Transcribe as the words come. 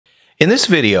In this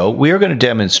video, we are going to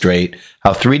demonstrate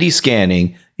how 3D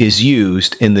scanning is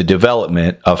used in the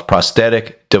development of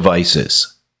prosthetic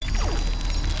devices.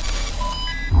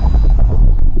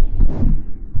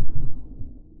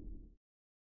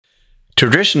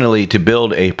 Traditionally, to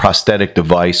build a prosthetic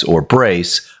device or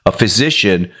brace, a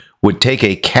physician would take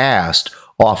a cast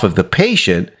off of the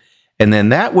patient, and then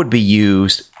that would be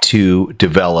used to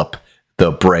develop the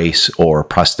brace or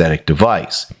prosthetic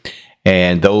device.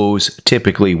 And those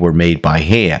typically were made by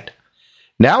hand.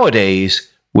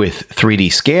 Nowadays, with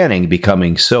 3D scanning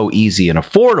becoming so easy and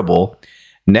affordable,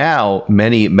 now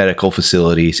many medical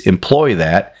facilities employ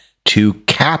that to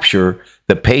capture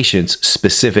the patient's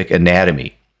specific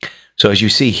anatomy. So as you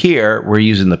see here, we're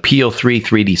using the PL3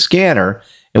 3D scanner,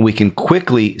 and we can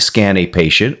quickly scan a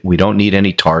patient. We don't need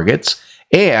any targets,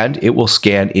 and it will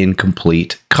scan in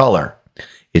complete color.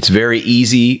 It's very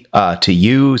easy to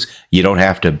use. You don't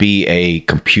have to be a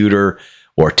computer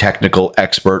or technical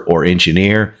expert or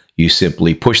engineer. You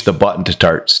simply push the button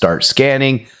to start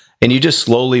scanning, and you just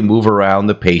slowly move around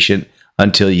the patient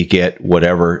until you get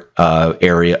whatever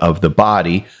area of the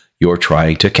body you're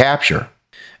trying to capture.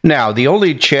 Now, the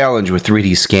only challenge with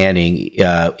 3D scanning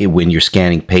when you're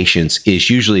scanning patients is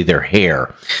usually their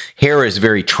hair. Hair is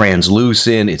very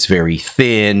translucent, it's very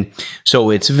thin, so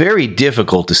it's very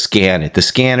difficult to scan it. The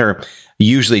scanner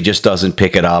usually just doesn't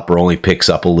pick it up or only picks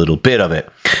up a little bit of it.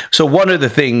 So one of the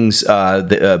things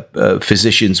that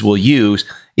physicians will use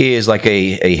is like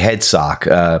a head sock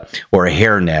or a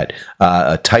hairnet,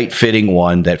 a tight-fitting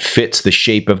one that fits the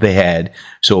shape of the head.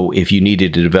 So if you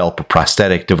needed to develop a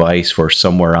prosthetic device for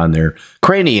somewhere on their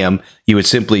cranium, you would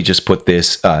simply just put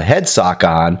this head sock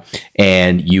on,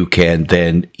 and you can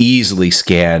then easily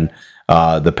scan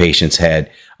the patient's head.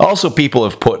 Also, people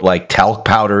have put like talc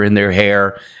powder in their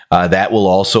hair. That will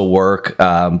also work,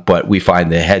 but we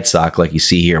find the head sock, like you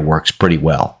see here, works pretty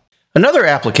well. Another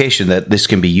application that this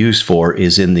can be used for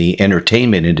is in the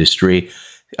entertainment industry,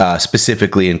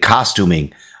 specifically in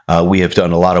costuming. We have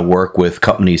done a lot of work with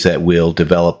companies that will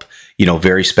develop,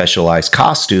 very specialized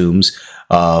costumes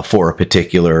for a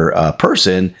particular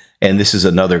person, and this is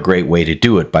another great way to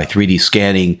do it. By 3D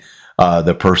scanning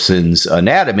the person's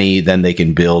anatomy, then they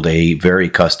can build a very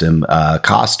custom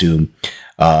costume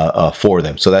for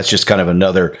them. So that's just kind of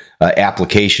another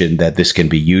application that this can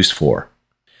be used for.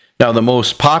 Now, the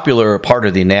most popular part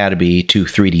of the anatomy to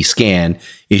 3D scan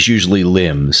is usually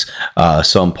limbs,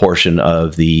 some portion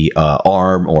of the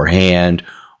arm or hand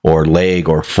or leg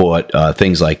or foot,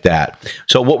 things like that.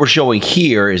 So what we're showing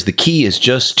here is the key is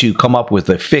just to come up with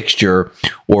a fixture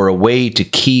or a way to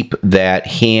keep that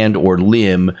hand or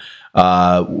limb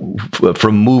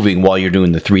from moving while you're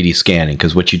doing the 3D scanning,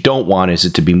 because what you don't want is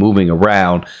it to be moving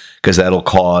around, because that'll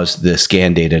cause the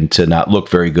scan data to not look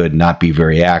very good, not be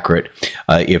very accurate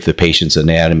if the patient's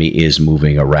anatomy is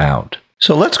moving around.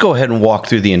 So let's go ahead and walk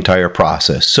through the entire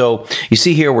process. So you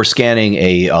see here we're scanning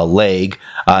a leg,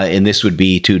 and this would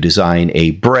be to design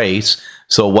a brace.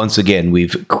 So once again,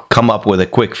 we've come up with a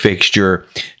quick fixture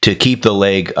to keep the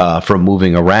leg from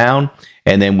moving around,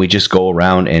 and then we just go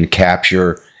around and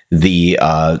capture the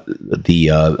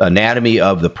anatomy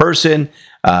of the person.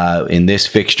 In this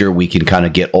fixture, we can kind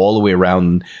of get all the way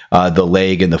around the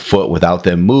leg and the foot without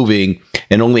them moving,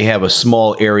 and only have a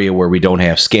small area where we don't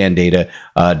have scan data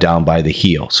down by the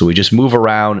heel. So we just move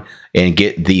around and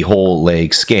get the whole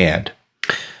leg scanned.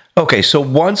 Okay, so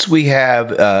once we have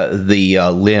the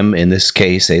limb, in this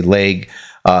case a leg,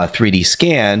 3D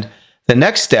scanned, the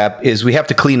next step is we have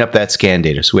to clean up that scan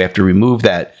data. So we have to remove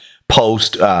that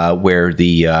post where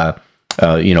the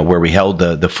where we held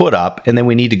the foot up, and then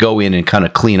we need to go in and kind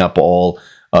of clean up all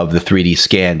of the 3D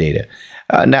scan data.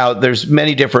 Now, there's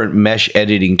many different mesh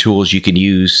editing tools you can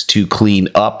use to clean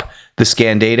up the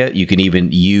scan data. You can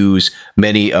even use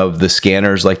many of the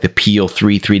scanners, like the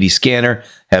PL3 3D scanner,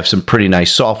 have some pretty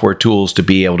nice software tools to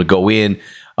be able to go in,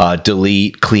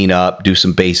 delete, clean up, do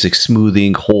some basic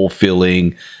smoothing, hole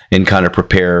filling, and kind of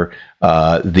prepare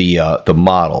the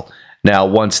model. Now,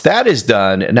 once that is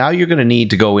done, now you're going to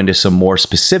need to go into some more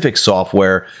specific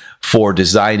software for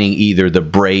designing either the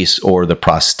brace or the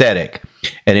prosthetic.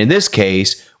 And in this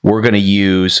case, we're going to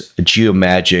use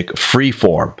Geomagic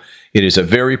Freeform. It is a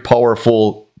very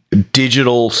powerful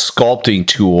digital sculpting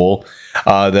tool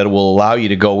that will allow you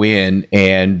to go in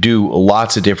and do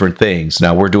lots of different things.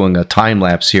 Now, we're doing a time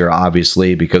lapse here,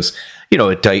 obviously, because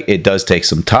it does take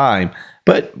some time.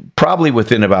 But probably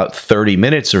within about 30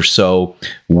 minutes or so,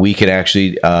 we can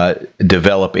actually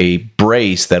develop a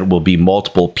brace that will be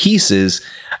multiple pieces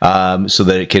so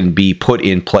that it can be put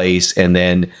in place, and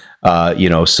then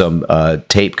some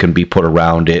tape can be put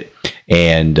around it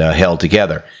and held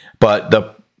together.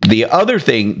 But The other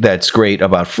thing that's great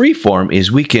about Freeform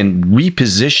is we can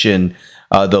reposition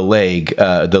the leg,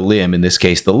 the limb, in this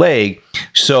case, the leg.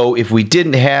 So if we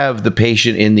didn't have the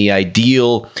patient in the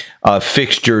ideal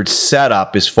fixtured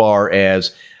setup as far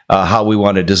as how we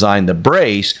want to design the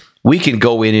brace, we can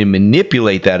go in and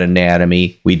manipulate that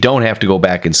anatomy. We don't have to go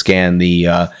back and scan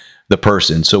the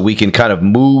person. So we can kind of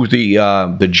move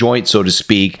the joint, so to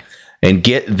speak, and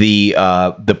get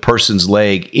the person's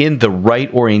leg in the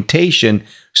right orientation,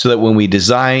 so that when we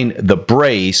design the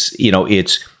brace,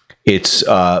 it's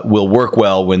will work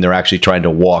well when they're actually trying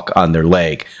to walk on their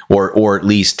leg, or at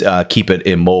least keep it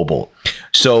immobile.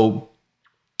 So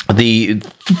the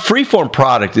Freeform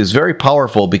product is very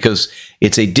powerful because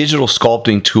it's a digital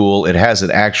sculpting tool. It has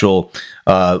an actual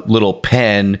little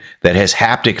pen that has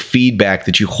haptic feedback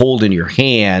that you hold in your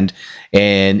hand,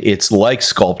 and it's like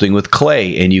sculpting with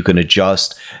clay, and you can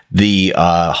adjust the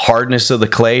hardness of the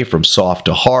clay from soft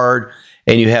to hard,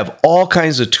 and you have all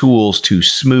kinds of tools to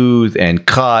smooth and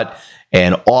cut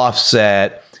and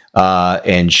offset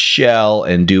and shell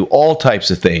and do all types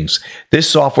of things. This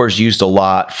software is used a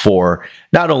lot for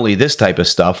not only this type of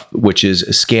stuff, which is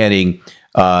scanning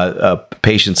a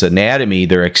patient's anatomy,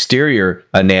 their exterior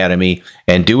anatomy,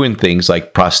 and doing things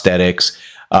like prosthetics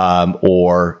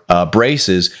or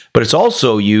braces, but it's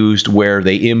also used where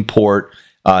they import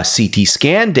CT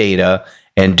scan data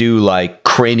and do like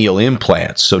cranial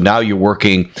implants. So now you're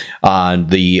working on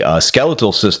the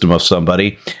skeletal system of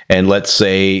somebody, and let's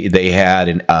say they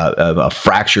had a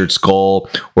fractured skull,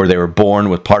 or they were born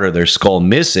with part of their skull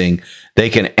missing. They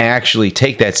can actually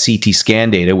take that CT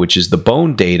scan data, which is the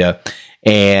bone data,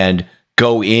 and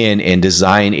go in and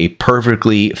design a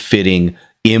perfectly fitting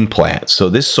implant. So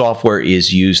this software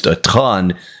is used a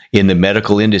ton in the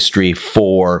medical industry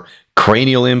for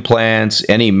cranial implants,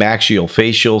 any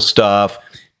maxillofacial stuff,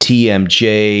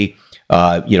 TMJ,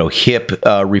 hip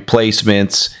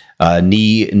replacements,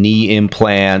 knee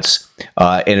implants,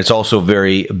 and it's also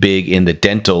very big in the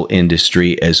dental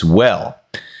industry as well.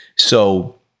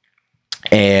 So,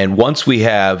 and once we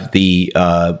have the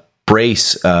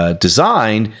brace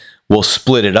designed, we'll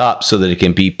split it up so that it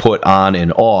can be put on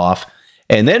and off.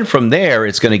 And then from there,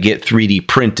 it's going to get 3D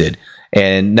printed.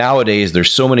 And nowadays,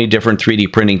 there's so many different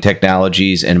 3D printing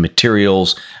technologies and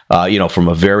materials, from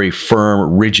a very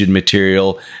firm, rigid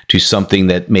material to something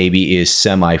that maybe is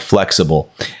semi-flexible.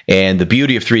 And the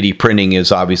beauty of 3D printing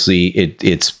is obviously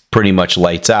it's pretty much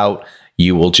lights out.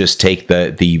 You will just take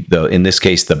the in this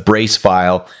case, the brace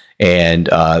file, and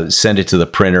send it to the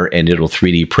printer, and it'll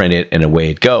 3D print it, and away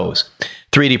it goes.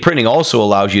 3D printing also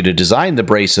allows you to design the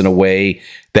brace in a way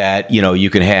that, you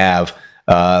can have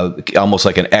almost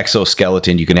like an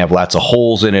exoskeleton. You can have lots of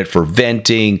holes in it for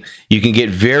venting. You can get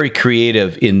very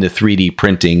creative in the 3D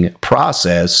printing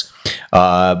process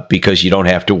because you don't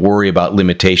have to worry about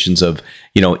limitations of,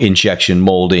 injection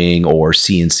molding or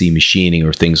CNC machining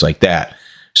or things like that.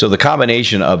 So the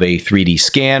combination of a 3D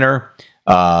scanner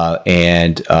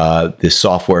and this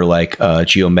software like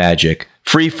Geomagic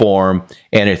Freeform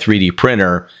and a 3D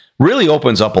printer really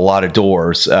opens up a lot of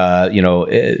doors.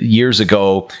 Years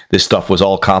ago, this stuff was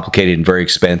all complicated and very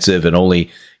expensive, and only,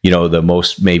 the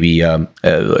most maybe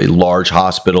large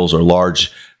hospitals or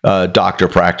large doctor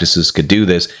practices could do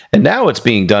this. And now it's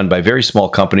being done by very small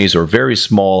companies or very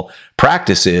small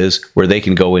practices where they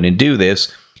can go in and do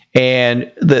this.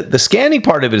 And the scanning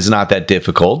part of it is not that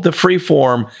difficult. The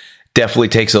Freeform definitely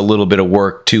takes a little bit of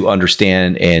work to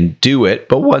understand and do it.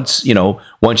 But once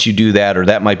you do that, or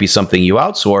that might be something you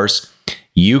outsource,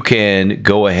 you can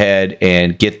go ahead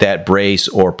and get that brace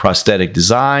or prosthetic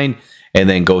design and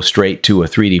then go straight to a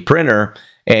 3D printer.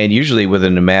 And usually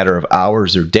within a matter of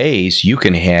hours or days, you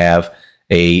can have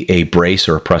a brace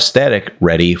or a prosthetic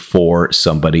ready for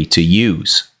somebody to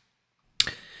use.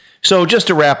 So just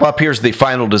to wrap up, here's the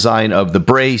final design of the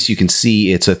brace. You can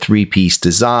see it's a 3-piece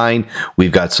design.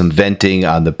 We've got some venting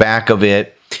on the back of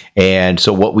it. And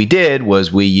so what we did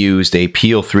was we used a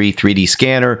PL3 3D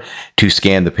scanner to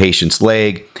scan the patient's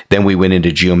leg. Then we went into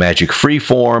Geomagic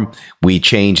Freeform. We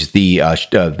changed the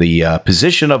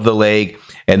position of the leg,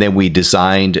 and then we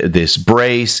designed this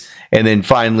brace. And then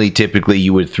finally, typically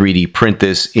you would 3D print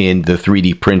this in the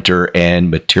 3D printer and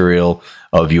material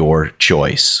of your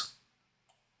choice.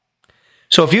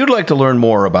 So if you'd like to learn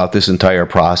more about this entire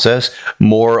process,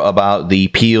 more about the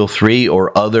PL3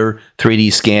 or other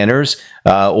 3D scanners,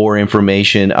 or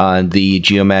information on the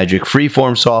Geomagic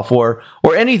Freeform software,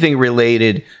 or anything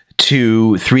related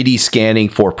to 3D scanning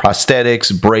for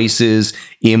prosthetics, braces,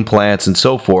 implants, and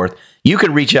so forth, you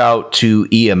can reach out to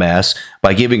EMS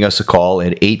by giving us a call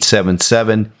at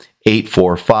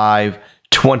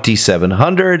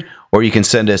 877-845-2700, or you can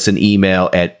send us an email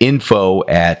at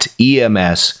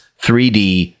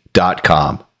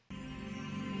info@ems3d.com.